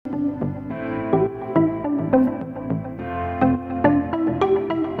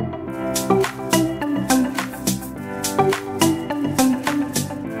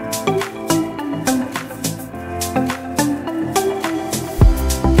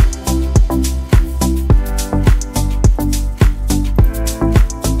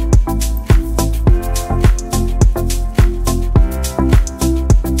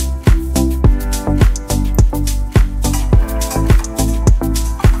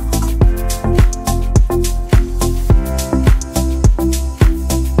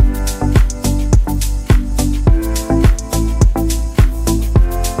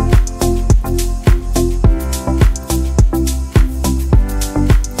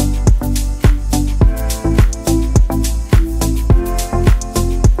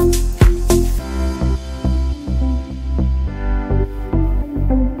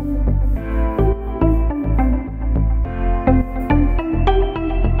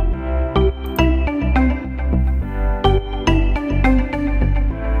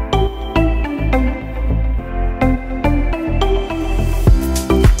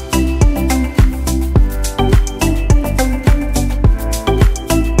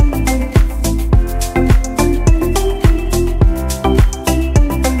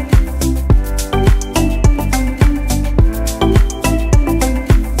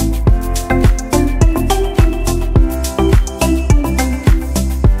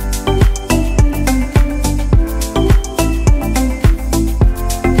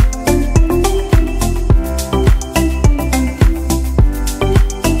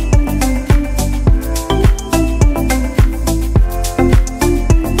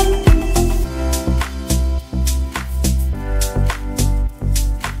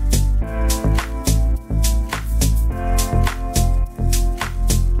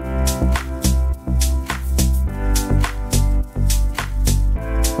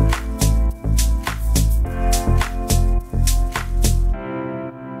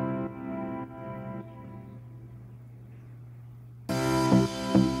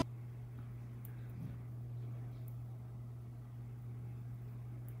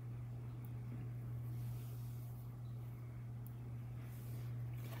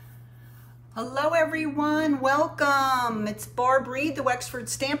Hello everyone, welcome. It's Barb Reed, the Wexford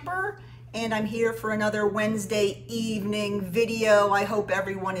Stamper, and I'm here for another Wednesday evening video. I hope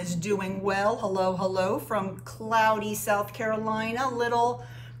everyone is doing well. Hello from cloudy South Carolina. A little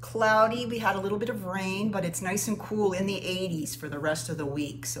cloudy. We had a little bit of rain, but it's nice and cool in the 80s for the rest of the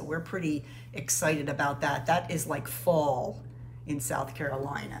week. So we're pretty excited about that. That is like fall in South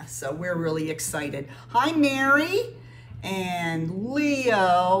Carolina. So we're really excited. Hi, Mary. And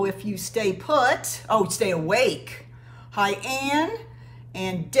Leo, if you stay put, stay awake. Hi, Anne,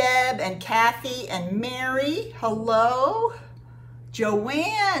 and Deb, and Kathy, and Mary. Hello.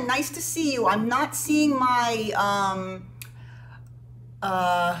 Joanne, nice to see you. I'm not seeing my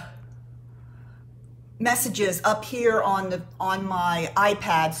messages up here on my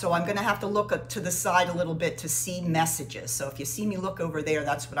iPad, so I'm gonna have to look up to the side a little bit to see messages. So if you see me look over there,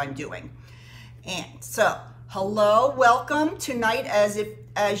 that's what I'm doing. And so, hello, welcome. Tonight,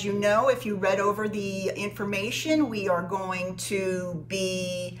 as you know, if you read over the information, we are going to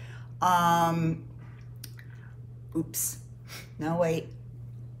be, there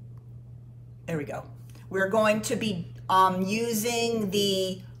we go. We're going to be using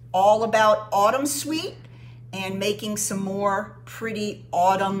the All About Autumn suite and making some more pretty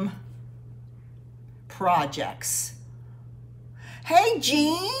autumn projects. Hey,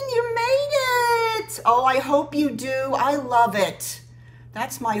 Jean, you made it. Oh, I hope you do. I love it.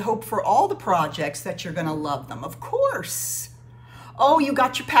 That's my hope for all the projects, that you're going to love them, of course. Oh, you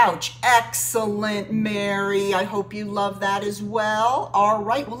got your pouch. Excellent, Mary. I hope you love that as well. All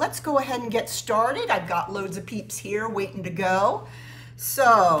right, well, let's go ahead and get started. I've got loads of peeps here waiting to go.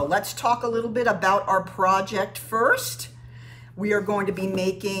 So let's talk a little bit about our project first. We are going to be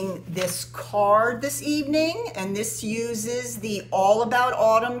making this card this evening, and this uses the All About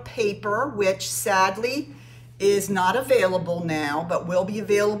Autumn paper, which sadly is not available now, but will be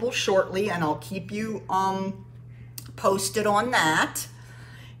available shortly, and I'll keep you posted on that.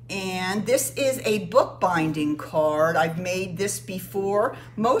 And this is a bookbinding card. I've made this before,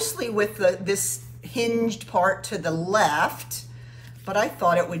 mostly with this hinged part to the left, but I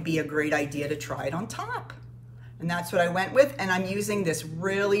thought it would be a great idea to try it on top. And that's what I went with, and I'm using this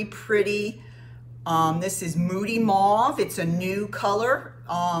really pretty, this is Moody Mauve. It's a new color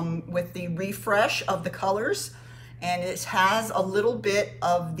with the refresh of the colors, and it has a little bit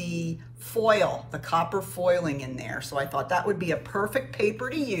of the foil, the copper foiling in there. So I thought that would be a perfect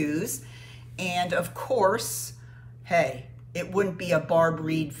paper to use. And of course, hey, it wouldn't be a Barb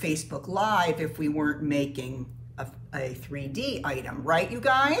Reed Facebook Live if we weren't making a 3D item, right, you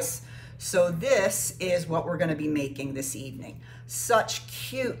guys? So this is what we're going to be making this evening. Such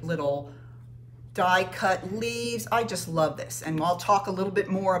cute little die cut leaves. I just love this. And I'll talk a little bit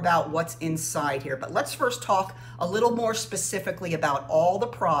more about what's inside here. But let's first talk a little more specifically about all the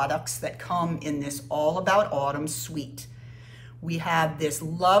products that come in this All About Autumn suite. We have this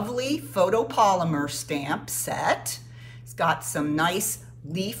lovely photopolymer stamp set. It's got some nice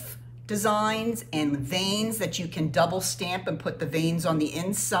leaf designs and veins that you can double stamp and put the veins on the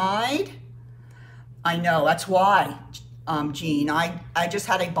inside. I know, that's why, Jean. I just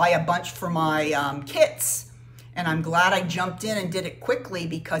had to buy a bunch for my kits, and I'm glad I jumped in and did it quickly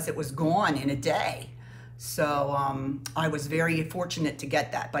because it was gone in a day. So I was very fortunate to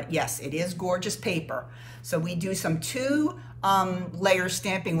get that. But yes, it is gorgeous paper. So we do some 2 layer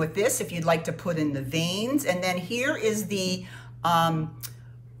stamping with this if you'd like to put in the veins. And then here is the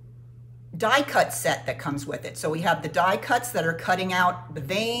die cut set that comes with it. So we have the die cuts that are cutting out the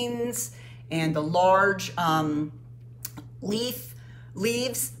veins and the large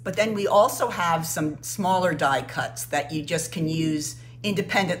leaves, but then we also have some smaller die cuts that you just can use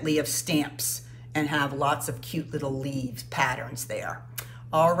independently of stamps and have lots of cute little leaves patterns there.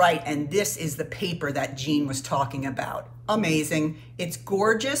 All right, and this is the paper that Jean was talking about. Amazing, it's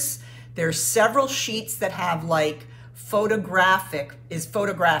gorgeous. There's several sheets that have like photographic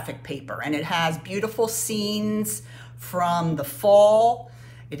paper, and it has beautiful scenes from the fall.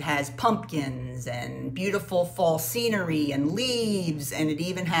 It has pumpkins and beautiful fall scenery and leaves, and it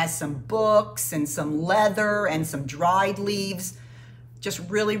even has some books and some leather and some dried leaves. Just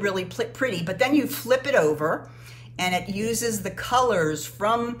really, really pretty. But then you flip it over, and it uses the colors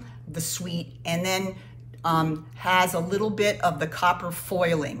from the suite, and then has a little bit of the copper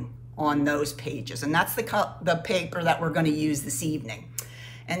foiling on those pages, and that's the paper that we're going to use this evening.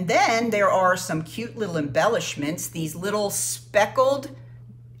 And then there are some cute little embellishments, these little speckled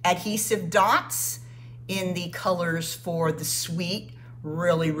adhesive dots in the colors for the suite.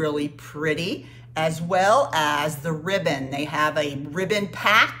 Really, really pretty, as well as the ribbon. They have a ribbon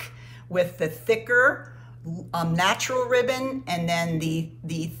pack with the thicker natural ribbon, and then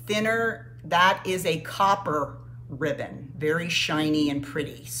the thinner that is a copper ribbon, very shiny and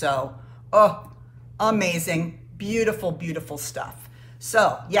pretty. So, oh, amazing, beautiful, beautiful stuff.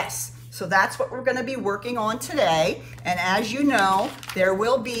 So yes, so that's what we're gonna be working on today. And as you know, there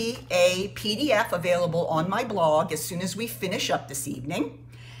will be a PDF available on my blog as soon as we finish up this evening.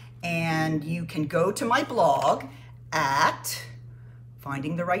 And you can go to my blog at,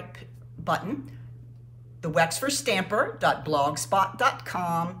 finding the right button,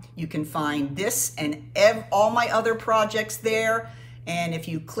 thewexforstamper.blogspot.com. You can find this and all my other projects there. And if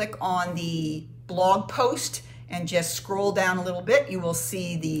you click on the blog post and just scroll down a little bit, you will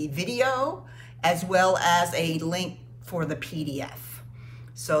see the video as well as a link for the PDF.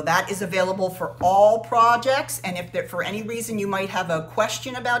 So that is available for all projects. And if there, for any reason you might have a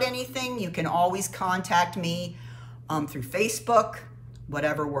question about anything, you can always contact me through Facebook,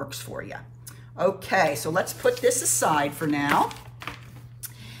 whatever works for you. Okay, so let's put this aside for now.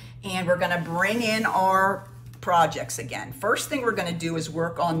 And we're gonna bring in our projects again. First thing we're gonna do is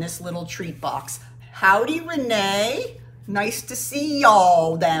work on this little treat box. Howdy, Renee. Nice to see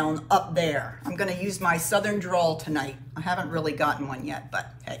y'all down up there. I'm gonna use my southern drawl tonight. I haven't really gotten one yet,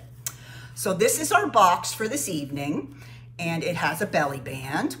 but hey. So this is our box for this evening, and it has a belly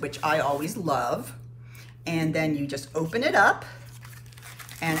band, which I always love. And then you just open it up,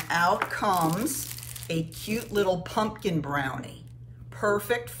 and out comes a cute little pumpkin brownie,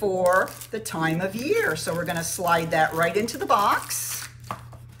 perfect for the time of year. So we're gonna slide that right into the box,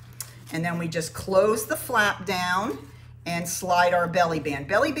 and then we just close the flap down and slide our belly band.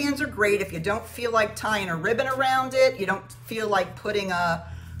 Belly bands are great if you don't feel like tying a ribbon around it, you don't feel like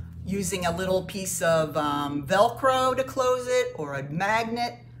using a little piece of Velcro to close it or a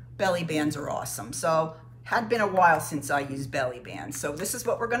magnet. Belly bands are awesome. So had been a while since I used belly bands. So this is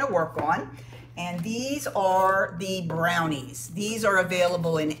what we're gonna work on. And these are the brownies. These are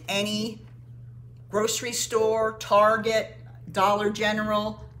available in any grocery store, Target, Dollar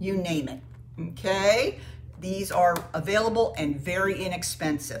General, you name it, okay? These are available and very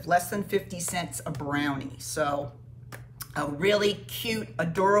inexpensive, less than 50 cents a brownie. So a really cute,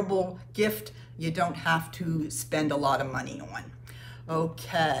 adorable gift you don't have to spend a lot of money on.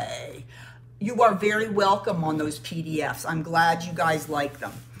 Okay. You are very welcome on those PDFs. I'm glad you guys like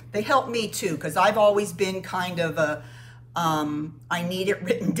them. They help me too, because I've always been kind of I need it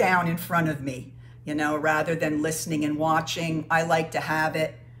written down in front of me, you know, rather than listening and watching. I like to have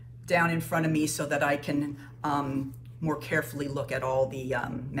it down in front of me so that I can more carefully look at all the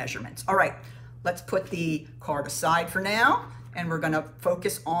measurements. All right, let's put the card aside for now, and we're gonna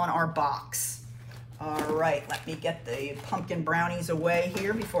focus on our box. All right, let me get the pumpkin brownies away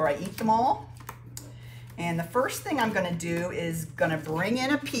here before I eat them all. And the first thing I'm gonna do is gonna bring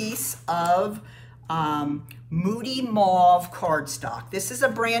in a piece of Moody Mauve cardstock. This is a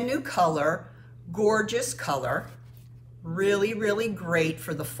brand new color, gorgeous color, really, really great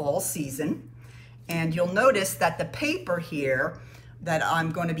for the fall season. And you'll notice that the paper here that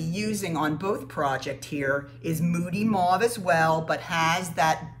I'm going to be using on both project here is Moody Mauve as well, but has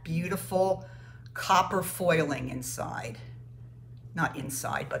that beautiful copper foiling inside. Not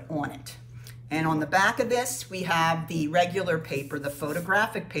inside, but on it. And on the back of this, we have the regular paper, the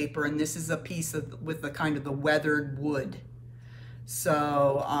photographic paper, and this is a piece of, with the kind of the weathered wood.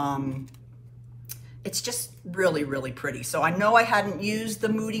 So it's just really, really pretty. So I know I hadn't used the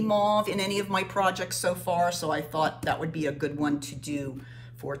Moody Mauve in any of my projects so far, so I thought that would be a good one to do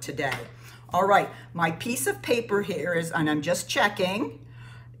for today. All right, my piece of paper here is, and I'm just checking,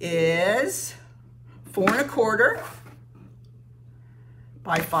 is 4 1/4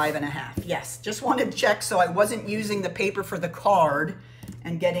 by 5 1/2. Yes, just wanted to check so I wasn't using the paper for the card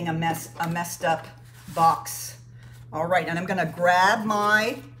and getting a messed up box. All right, and I'm gonna grab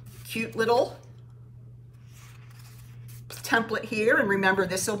my cute little template here, and remember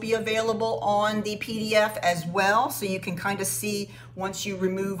this will be available on the PDF as well, so you can kind of see once you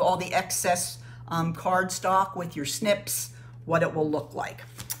remove all the excess cardstock with your snips what it will look like.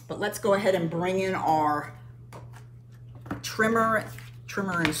 But let's go ahead and bring in our trimmer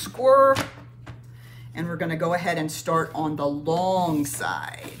and scorer, and we're going to go ahead and start on the long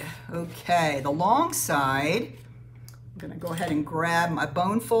side. Okay, the long side, I'm going to go ahead and grab my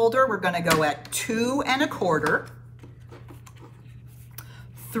bone folder. We're going to go at 2 1/4,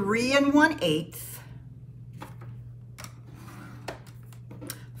 3 1/8,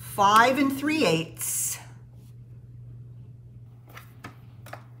 5 3/8,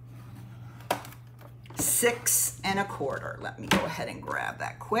 6 1/4. Let me go ahead and grab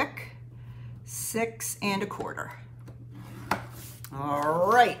that quick. 6 1/4. All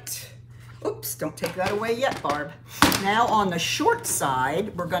right. Oops, don't take that away yet, Barb. Now on the short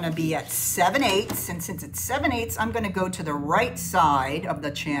side, we're gonna be at 7/8, and since it's 7/8, I'm gonna go to the right side of the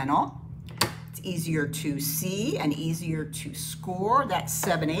channel. It's easier to see and easier to score. That's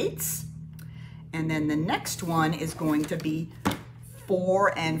 7/8. And then the next one is going to be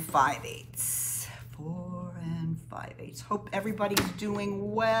 4 5/8. 4 5/8. Hope everybody's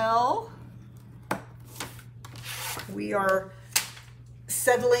doing well. We are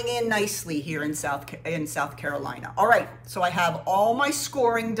settling in nicely here in South Carolina. All right, so I have all my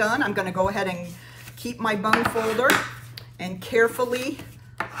scoring done. I'm gonna go ahead and keep my bone folder and carefully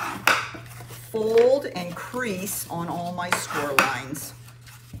fold and crease on all my score lines.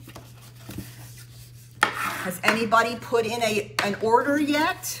 Has anybody put in an order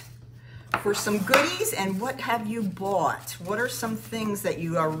yet for some goodies? And what have you bought? What are some things that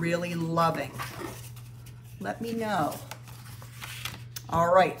you are really loving? Let me know.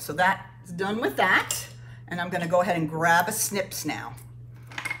 All right, so that's done with that. And I'm gonna go ahead and grab a snips now.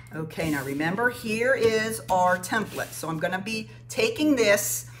 Okay, now remember, here is our template. So I'm gonna be taking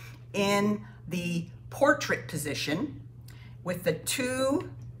this in the portrait position with the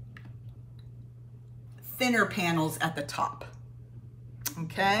 2 thinner panels at the top.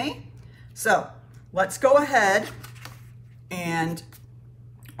 Okay, so let's go ahead and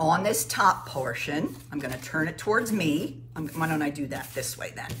on this top portion, I'm gonna turn it towards me. Why don't I do that this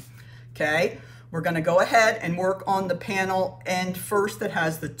way then? Okay, we're gonna go ahead and work on the panel end first that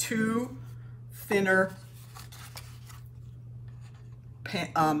has the 2 thinner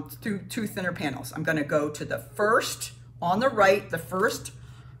two thinner panels. I'm gonna go to the first, on the right, the first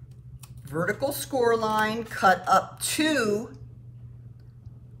vertical score line, cut up 2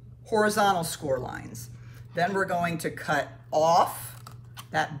 horizontal score lines. Then we're going to cut off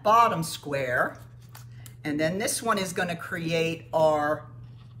that bottom square, and then this one is going to create our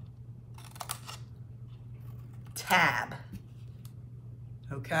tab.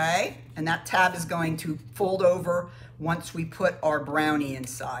 Okay, and that tab is going to fold over once we put our brownie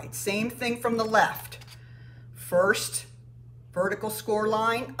inside. Same thing from the left. First vertical score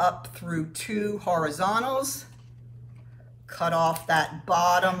line up through 2 horizontals, cut off that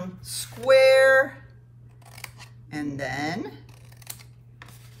bottom square, and then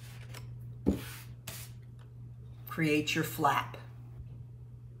create your flap.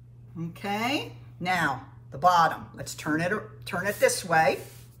 Okay, now the bottom, let's turn it this way.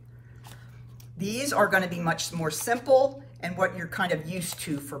 These are going to be much more simple and what you're kind of used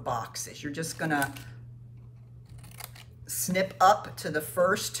to for boxes. You're just going to snip up to the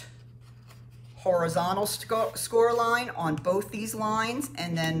first horizontal score line on both these lines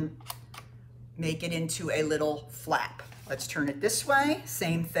and then make it into a little flap. Let's turn it this way,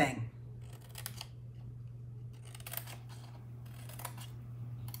 same thing.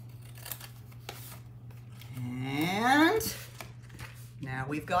 And now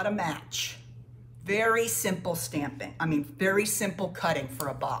we've got a match. Very simple stamping. Very simple cutting for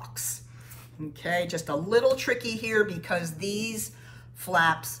a box. Okay, just a little tricky here because these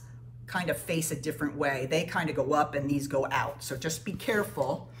flaps kind of face a different way. They kind of go up and these go out. So just be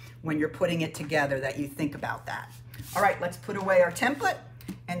careful when you're putting it together that you think about that. All right, let's put away our template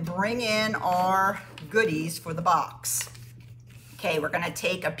and bring in our goodies for the box. Okay, we're gonna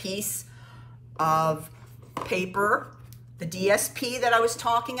take a piece of paper, the DSP that I was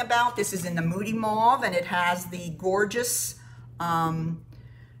talking about. This is in the Moody Mauve and it has the gorgeous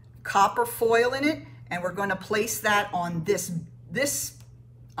copper foil in it, and we're going to place that on this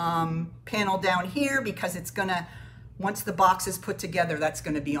panel down here because it's gonna, once the box is put together, that's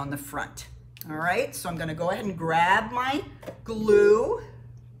going to be on the front. All right, so I'm going to go ahead and grab my glue.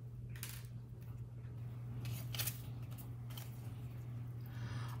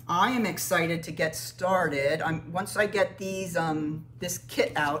 I am excited to get started. Once I get these this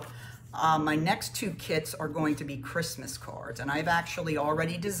kit out, my next 2 kits are going to be Christmas cards, and I've actually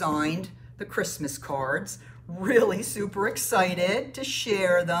already designed the Christmas cards. Really super excited to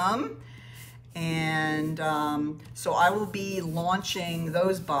share them. And so I will be launching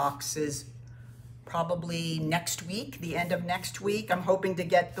those boxes probably next week, the end of next week. I'm hoping to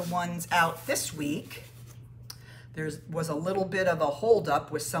get the ones out this week. There was a little bit of a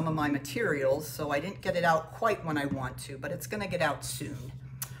holdup with some of my materials, so I didn't get it out quite when I want to, but it's gonna get out soon.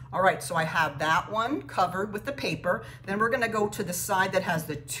 All right, so I have that one covered with the paper. Then we're gonna go to the side that has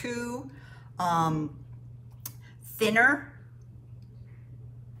the 2 thinner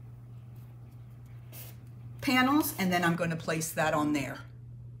panels, and then I'm gonna place that on there.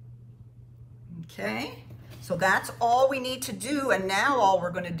 Okay, so that's all we need to do, and now all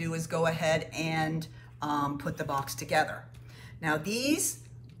we're gonna do is go ahead and put the box together. Now these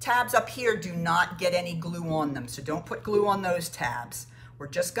tabs up here do not get any glue on them, so don't put glue on those tabs. We're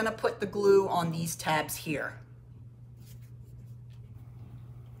just going to put the glue on these tabs here.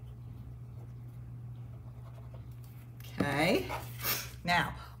 Okay,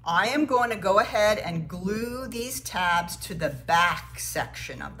 now I am going to go ahead and glue these tabs to the back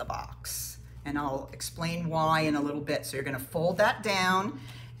section of the box, and I'll explain why in a little bit. So you're going to fold that down,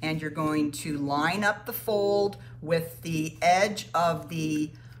 and you're going to line up the fold with the edge of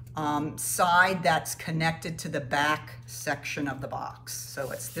the side that's connected to the back section of the box.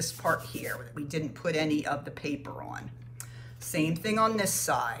 So it's this part here that we didn't put any of the paper on. Same thing on this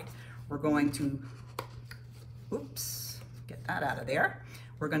side. We're going to, oops, get that out of there.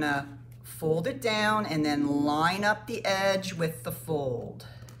 We're going to fold it down and then line up the edge with the fold.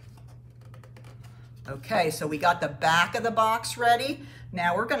 Okay, so we got the back of the box ready.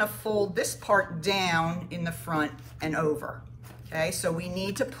 Now we're going to fold this part down in the front and over. Okay, so we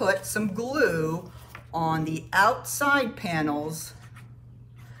need to put some glue on the outside panels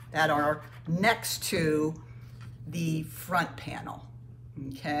that are next to the front panel.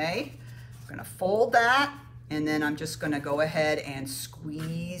 Okay, I'm going to fold that, and then I'm just going to go ahead and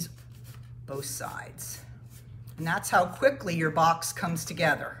squeeze both sides. And that's how quickly your box comes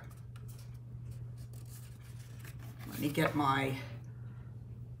together. Let me get my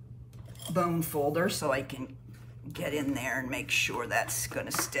bone folder so I can get in there and make sure that's going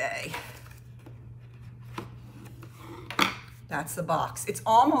to stay. That's the box. It's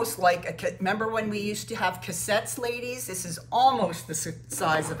almost like remember when we used to have cassettes, ladies? This is almost the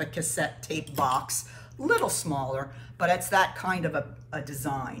size of a cassette tape box. Little smaller, but it's that kind of a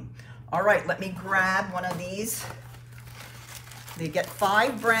design. All right, let me grab one of these. They get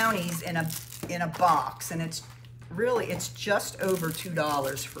 5 brownies in a box, and it's just over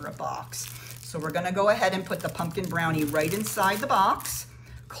 $2 for a box. So we're going to go ahead and put the pumpkin brownie right inside the box,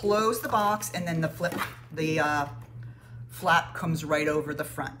 close the box, and then the flap comes right over the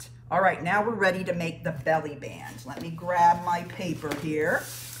front. All right, now we're ready to make the belly band. Let me grab my paper here.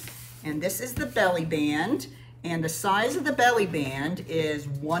 And this is the belly band, and the size of the belly band is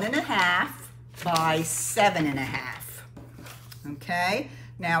 1.5 by 7.5. Okay,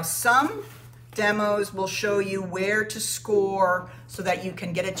 now some demos will show you where to score so that you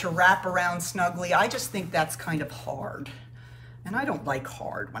can get it to wrap around snugly. I just think that's kind of hard, and I don't like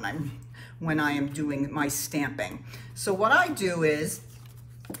hard when I am doing my stamping. So what I do is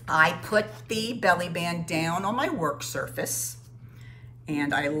I put the belly band down on my work surface,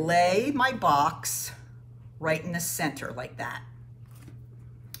 and I lay my box right in the center like that.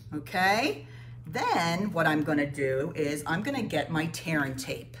 Okay, then what I'm going to do is I'm going to get my tearing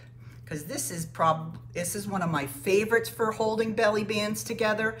tape, because this is one of my favorites for holding belly bands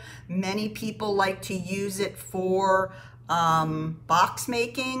together. Many people like to use it for box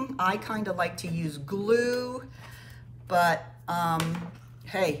making. I kind of like to use glue, but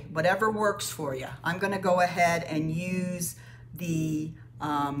hey, whatever works for you. I'm going to go ahead and use the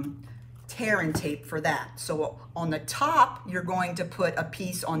tearing tape for that. So on the top, you're going to put a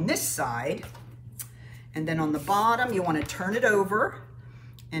piece on this side, and then on the bottom, you want to turn it over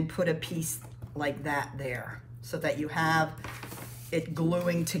and put a piece like that there, so that you have it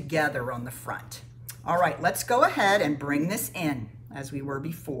gluing together on the front. All right, let's go ahead and bring this in as we were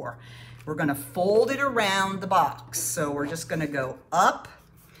before. We're going to fold it around the box. So we're just going to go up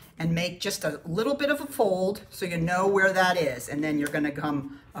and make just a little bit of a fold so you know where that is. And then you're going to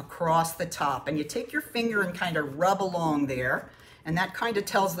come across the top, and you take your finger and kind of rub along there. And that kind of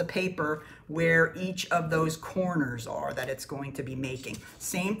tells the paper where each of those corners are that it's going to be making.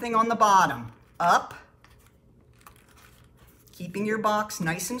 Same thing on the bottom. Up, keeping your box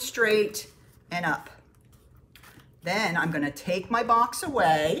nice and straight, and up. Then I'm going to take my box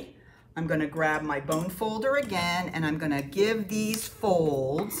away. I'm going to grab my bone folder again, and I'm going to give these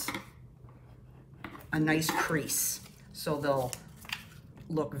folds a nice crease, so they'll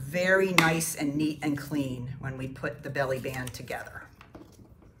look very nice and neat and clean when we put the belly band together.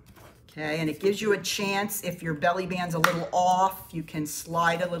 Okay, and it gives you a chance, if your belly band's a little off, you can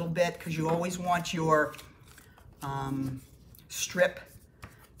slide a little bit, because you always want your strip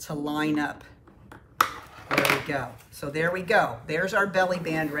to line up. There we go. So there we go. There's our belly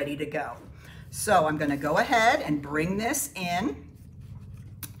band ready to go. So I'm going to go ahead and bring this in.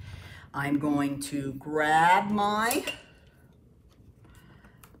 I'm going to grab my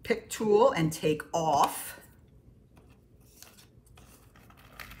pick tool and take off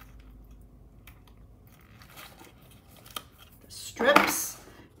the strips.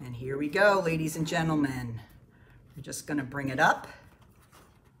 And here we go, ladies and gentlemen. We're just going to bring it up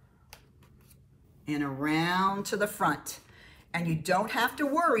and around to the front. And you don't have to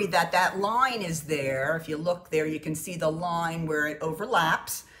worry that that line is there. If you look there, you can see the line where it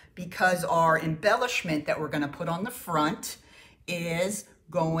overlaps, because our embellishment that we're going to put on the front is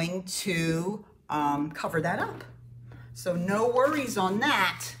going to cover that up. So no worries on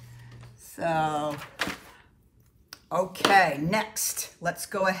that. So, okay, next, let's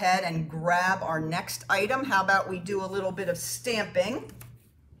go ahead and grab our next item. How about we do a little bit of stamping?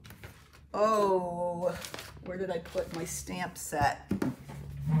 Oh, where did I put my stamp set?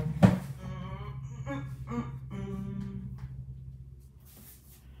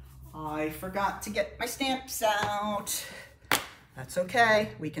 I forgot to get my stamps out. That's okay,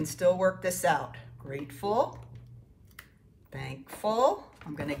 we can still work this out. Grateful, thankful.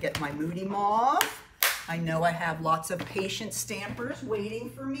 I'm gonna get my Moody Mauve. I know I have lots of patient stampers waiting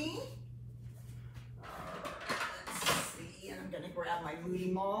for me. Let's see, and I'm gonna grab my Moody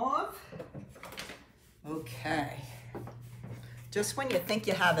Mauve. Okay. Just when you think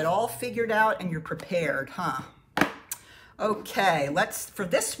you have it all figured out and you're prepared, huh? Okay, for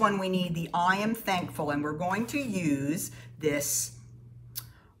this one we need the I Am Thankful, and we're going to use this,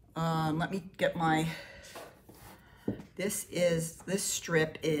 let me get my, this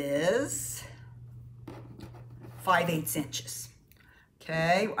strip is 5/8 inches.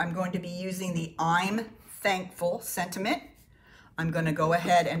 Okay, I'm going to be using the I'm Thankful sentiment. I'm going to go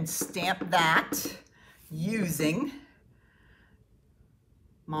ahead and stamp that using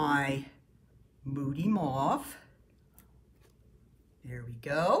my Moody Mauve. There we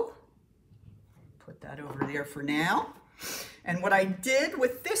go. Put that over there for now. And what I did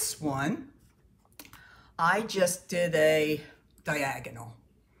with this one, I just did a diagonal,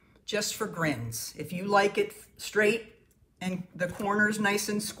 just for grins. If you like it straight and the corners nice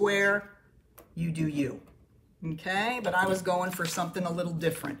and square, you do you. Okay, but I was going for something a little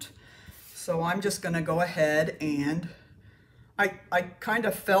different. So I'm just gonna go ahead and I kind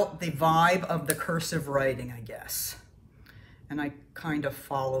of felt the vibe of the cursive writing, I guess. And I kind of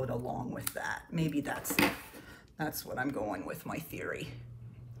followed along with that. Maybe that's what I'm going with, my theory.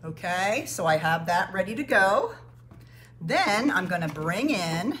 Okay, so I have that ready to go. Then I'm gonna bring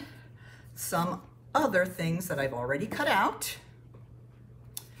in some other things that I've already cut out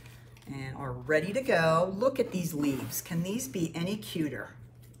and are ready to go. Look at these leaves. Can these be any cuter?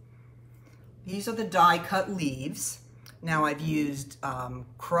 These are the die cut leaves. Now I've used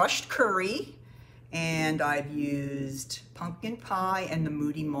crushed curry, and I've used pumpkin pie and the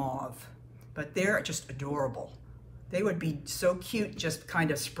Moody Mauve, but they're just adorable. They would be so cute just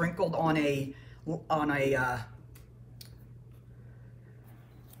kind of sprinkled on a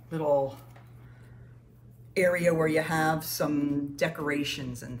little area where you have some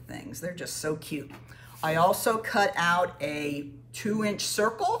decorations and things. They're just so cute. I also cut out a 2-inch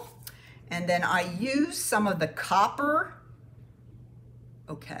circle, and then I used some of the copper,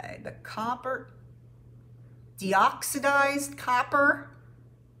 the copper, deoxidized copper.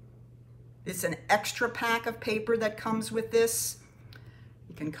 It's an extra pack of paper that comes with this.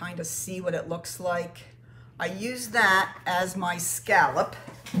 You can kind of see what it looks like. I use that as my scallop.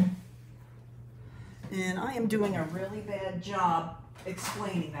 And I am doing a really bad job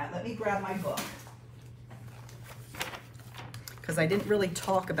explaining that. Let me grab my book, because I didn't really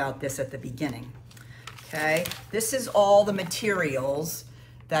talk about this at the beginning. Okay, this is all the materials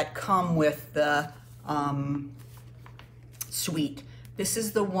that come with the suite. This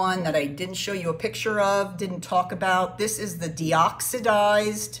is the one that I didn't show you a picture of, didn't talk about. This is the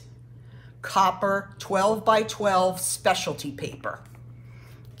deoxidized copper 12x12 specialty paper.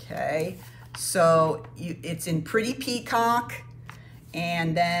 Okay, so it's in Pretty Peacock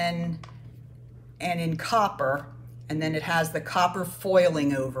and in copper, and then it has the copper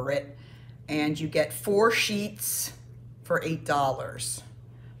foiling over it, and you get 4 sheets for $8.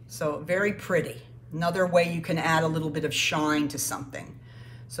 So very pretty. Another way you can add a little bit of shine to something.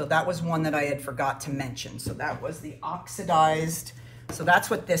 So that was one that I had forgot to mention. So that was the oxidized. So that's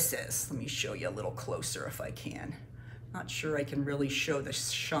what this is. Let me show you a little closer if I can. Not sure I can really show the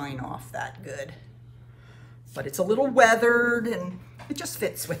shine off that good, but it's a little weathered and it just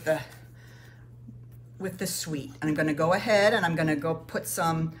fits with the suite. And I'm gonna go ahead and I'm gonna go put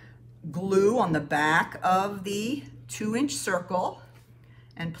some glue on the back of the 2-inch circle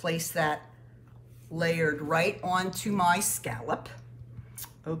and place that layered right onto my scallop.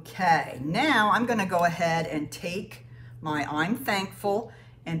 Okay, now I'm gonna go ahead and take my I'm Thankful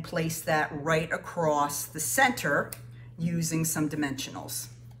and place that right across the center using some dimensionals.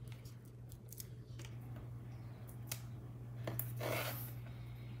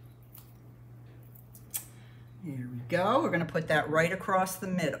 Here we go. We're going to put that right across the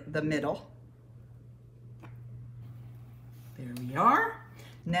middle. There we are.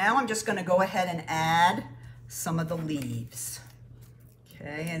 Now I'm just gonna go ahead and add some of the leaves.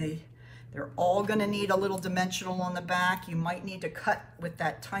 Okay, and they're all gonna need a little dimensional on the back. You might need to cut with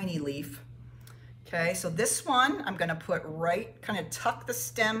that tiny leaf. Okay, so this one I'm gonna put right, kind of tuck the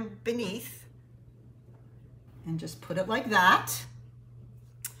stem beneath and just put it like that.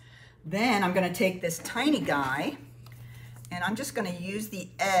 Then I'm gonna take this tiny guy and I'm just gonna use the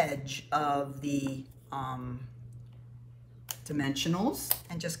edge of the dimensionals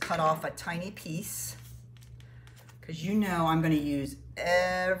and just cut off a tiny piece, because you know I'm gonna use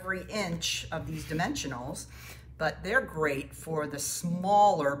every inch of these dimensionals, but they're great for the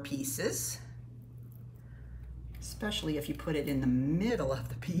smaller pieces, especially if you put it in the middle of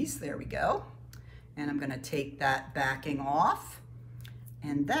the piece. There we go. And I'm gonna take that backing off,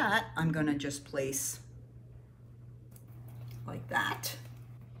 and that I'm gonna just place like that.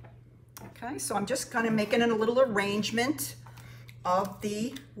 Okay, so I'm just kind of making a little arrangement of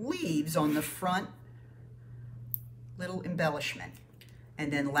the leaves on the front little embellishment.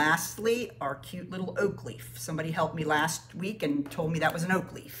 And then lastly, our cute little oak leaf. Somebody helped me last week and told me that was an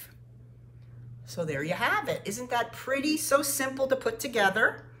oak leaf. So there you have it. Isn't that pretty? So simple to put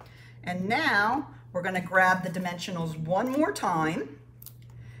together. And now we're gonna grab the dimensionals one more time,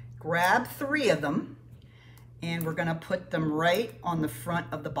 grab 3 of them, and we're gonna put them right on the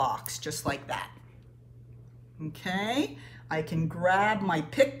front of the box, just like that. Okay, I can grab my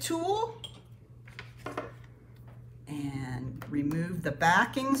pick tool and remove the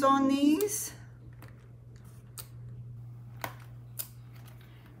backings on these.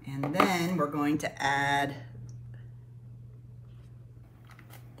 And then we're going to add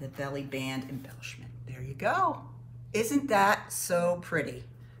the belly band embellishment. There you go. Isn't that so pretty?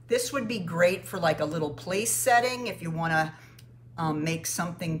 This would be great for like a little place setting if you want to make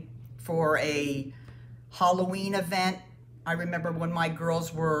something for a Halloween event. I remember when my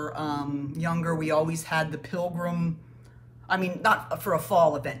girls were younger, we always had the pilgrim, I mean, not for a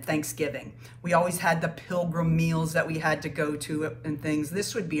fall event, Thanksgiving. We always had the pilgrim meals that we had to go to and things.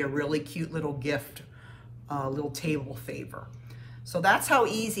 This would be a really cute little gift, little table favor. So that's how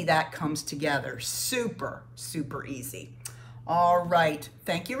easy that comes together. Super, super easy. All right,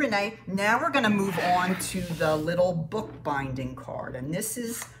 thank you, Renee. Now we're gonna move on to the little book binding card, and this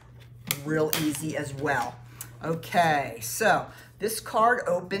is real easy as well. Okay, so this card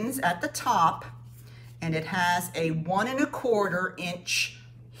opens at the top and it has a 1 1/4 inch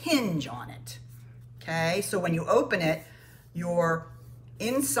hinge on it. Okay, so when you open it, your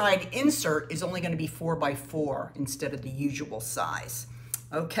inside insert is only going to be 4 by 4 instead of the usual size.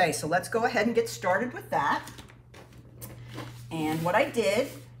 Okay, so let's go ahead and get started with that. And what I did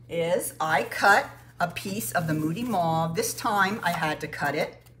is I cut a piece of the Moody Mauve. This time I had to cut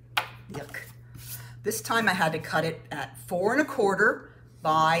it, yuck. This time I had to cut it at 4 1/4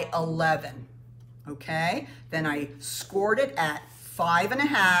 by 11. Okay, then I scored it at 5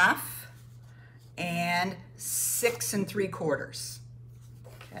 1/2 and 6 3/4.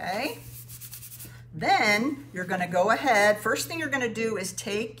 Okay, then you're gonna go ahead, first thing you're gonna do is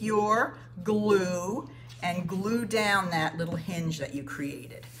take your glue and glue down that little hinge that you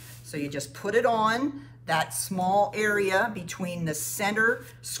created. So you just put it on that small area between the center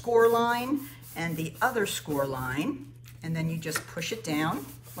score line and the other score line, and then you just push it down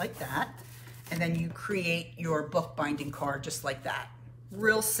like that, and then you create your book binding card just like that.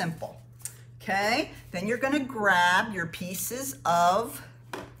 Real simple. Okay, then you're gonna grab your pieces of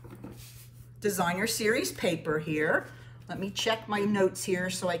Designer Series paper here. Let me check my notes here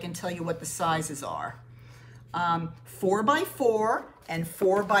so I can tell you what the sizes are. 4 by 4 and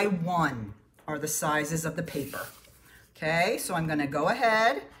 4 by 1 are the sizes of the paper. Okay, so I'm gonna go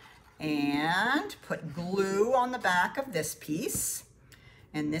ahead and put glue on the back of this piece,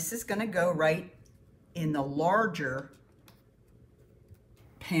 and this is gonna go right in the larger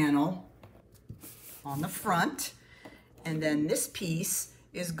panel on the front, and then this piece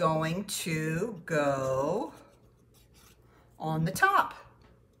is going to go on the top.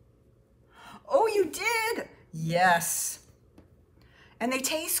 Oh, you did? Yes. And they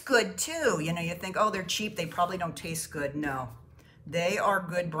taste good too. You know, you think, oh, they're cheap, they probably don't taste good. No, they are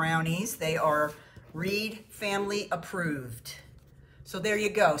good brownies. They are Reed family approved. So there you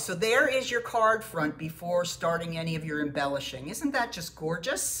go. So there is your card front before starting any of your embellishing. Isn't that just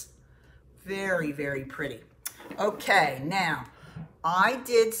gorgeous? Very, very pretty. Okay, now I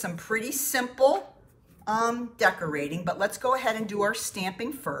did some pretty simple decorating, but let's go ahead and do our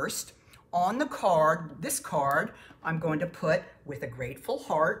stamping first. On the card, this card, I'm going to put with a grateful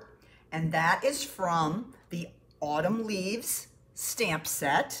heart, and that is from the Autumn Leaves stamp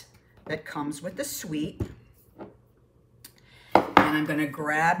set that comes with the suite. then I'm gonna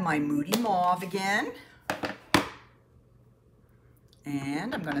grab my Moody Mauve again.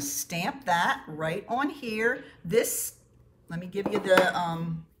 And I'm gonna stamp that right on here. This, let me give you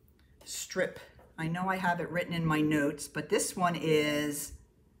the strip. I know I have it written in my notes, but this one is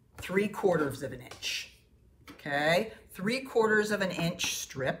 3/4 of an inch. Okay, 3/4 of an inch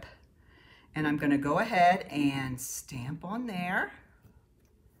strip. And I'm gonna go ahead and stamp on there.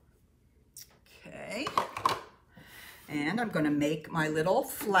 Okay. And I'm gonna make my little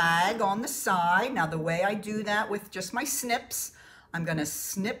flag on the side. Now the way I do that with just my snips, I'm gonna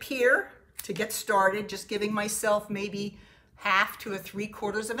snip here to get started, just giving myself maybe 1/2 to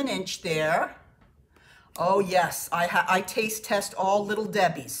 3/4 of an inch there. Oh yes, I taste test all Little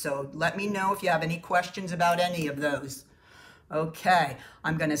Debbie's, so let me know if you have any questions about any of those. Okay,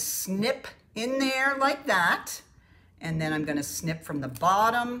 I'm gonna snip in there like that, and then I'm gonna snip from the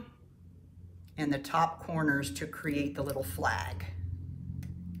bottom and the top corners to create the little flag.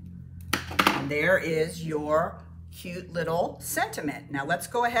 And there is your cute little sentiment. Now let's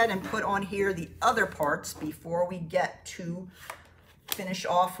go ahead and put on here the other parts before we get to finish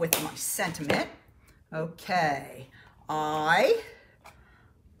off with my sentiment. Okay, I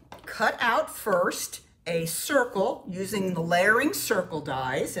cut out first a circle using the layering circle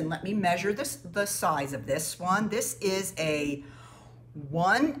dies, and let me measure the size of this one. This is a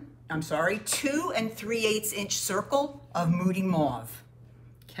 2 3/8 inch circle of Moody Mauve.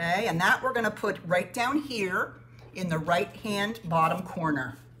 Okay, and that we're gonna put right down here in the right hand bottom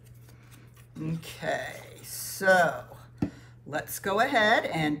corner. Okay, so let's go ahead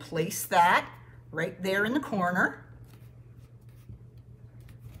and place that right there in the corner.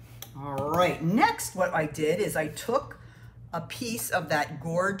 All right, next what I did is I took a piece of that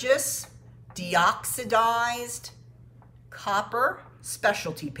gorgeous deoxidized copper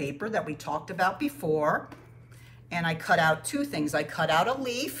specialty paper that we talked about before, and I cut out 2 things. I cut out a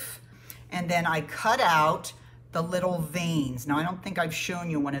leaf, and then I cut out the little veins. Now I don't think I've shown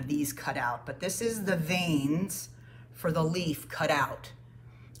you one of these cut out, but this is the veins for the leaf cut out.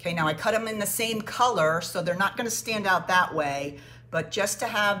 Okay, now I cut them in the same color, so they're not gonna stand out that way, but just to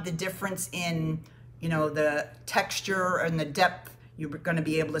have the difference in, you know, the texture and the depth, you're gonna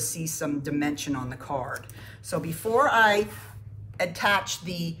be able to see some dimension on the card. So before I attach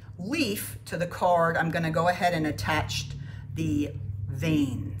the leaf to the card, I'm gonna go ahead and attach the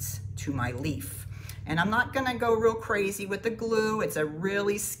veins to my leaf. And I'm not gonna go real crazy with the glue. It's a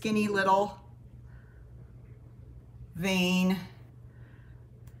really skinny little vein.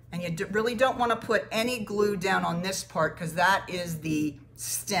 And you really don't want to put any glue down on this part because that is the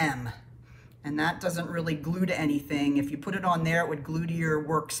stem. And that doesn't really glue to anything. If you put it on there, it would glue to your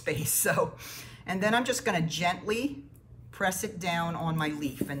workspace. So, and then I'm just going to gently press it down on my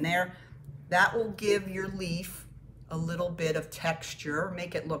leaf. And there, that will give your leaf a little bit of texture,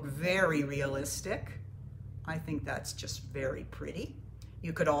 make it look very realistic. I think that's just very pretty.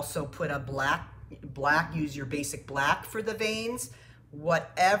 You could also put a black, use your basic black for the veins.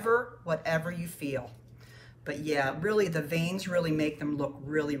 Whatever you feel. But yeah, really the veins really make them look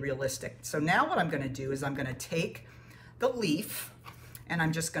really realistic. So now what I'm gonna do is I'm gonna take the leaf and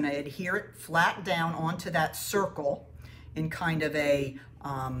I'm just gonna adhere it flat down onto that circle in kind of a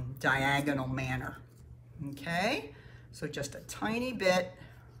diagonal manner. Okay, so just a tiny bit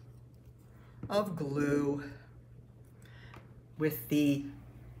of glue with the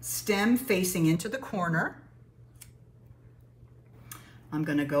stem facing into the corner. I'm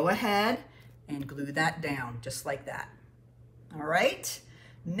gonna go ahead and glue that down just like that. All right,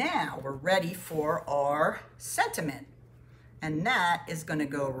 now we're ready for our sentiment. And that is gonna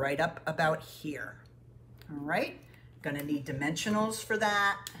go right up about here. All right, gonna need dimensionals for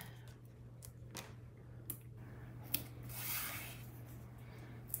that.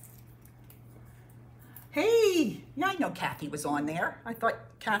 Hey, yeah, I know Kathy was on there. I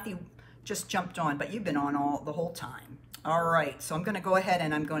thought Kathy just jumped on, but you've been on the whole time. All right, so I'm gonna go ahead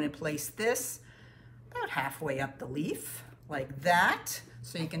and I'm going to place this about halfway up the leaf, like that,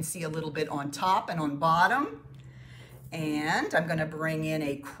 so you can see a little bit on top and on bottom. And I'm gonna bring in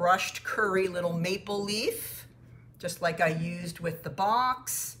a crushed curry little maple leaf, just like I used with the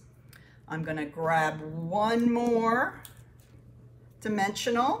box. I'm gonna grab one more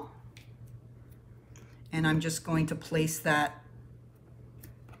dimensional, and I'm just going to place that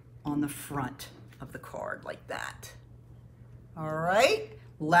on the front of the card like that. All right,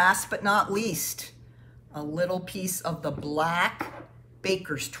 last but not least, a little piece of the black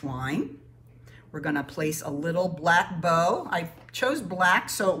baker's twine. We're gonna place a little black bow. I chose black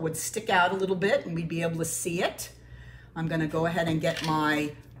so it would stick out a little bit and we'd be able to see it. I'm gonna go ahead and get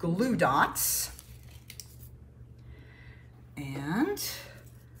my glue dots. And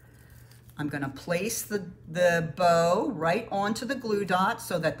I'm going to place the bow right onto the glue dot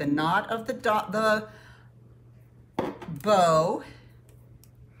so that the knot of the bow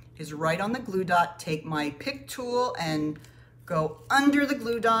is right on the glue dot. Take my pick tool and go under the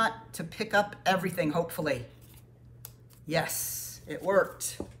glue dot to pick up everything, hopefully. Yes, it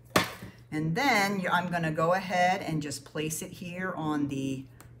worked. And then I'm going to go ahead and just place it here on the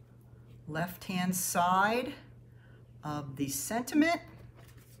left-hand side of the sentiment.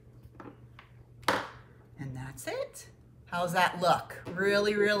 And that's it. How's that look?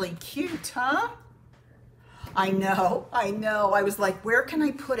 Really, really cute, huh? I know. I was like, where can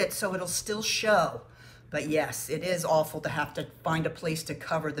I put it so it'll still show? But yes, it is awful to have to find a place to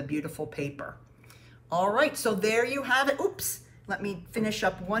cover the beautiful paper. All right, so there you have it. Oops, let me finish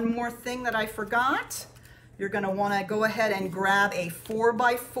up one more thing that I forgot. You're gonna wanna go ahead and grab a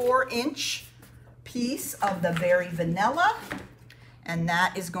 4x4" piece of the Very Vanilla, and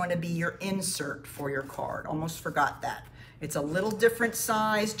that is going to be your insert for your card. Almost forgot that. It's a little different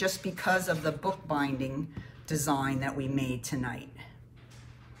size just because of the bookbinding design that we made tonight.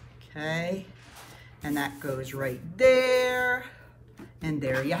 Okay, and that goes right there. And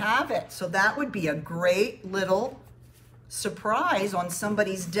there you have it. So that would be a great little surprise on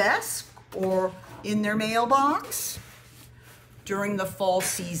somebody's desk or in their mailbox during the fall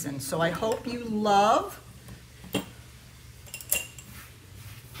season. So I hope you love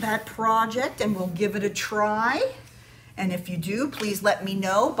that project and we'll give it a try. And if you do, please let me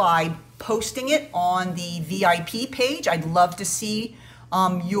know by posting it on the VIP page. I'd love to see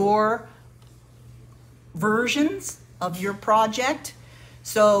your versions of your project.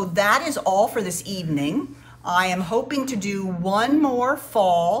 So that is all for this evening. I am hoping to do one more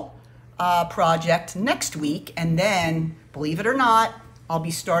fall project next week, and then, believe it or not, I'll be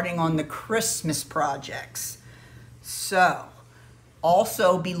starting on the Christmas projects. So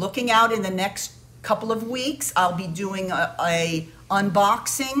also be looking out in the next couple of weeks. I'll be doing a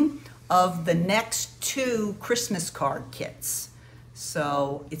unboxing of the next 2 Christmas card kits.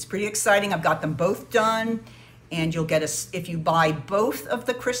 So it's pretty exciting. I've got them both done. And you'll get if you buy both of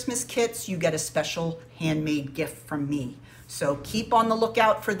the Christmas kits, you get a special handmade gift from me. So keep on the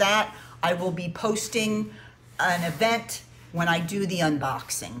lookout for that. I will be posting an event when I do the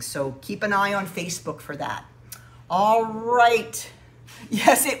unboxing. So keep an eye on Facebook for that. All right.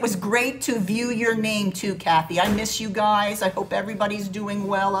 Yes, it was great to view your name too, Kathy. I miss you guys. I hope everybody's doing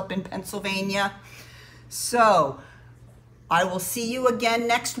well up in Pennsylvania. So I will see you again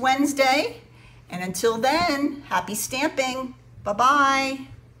next Wednesday. And until then, happy stamping. Bye-bye.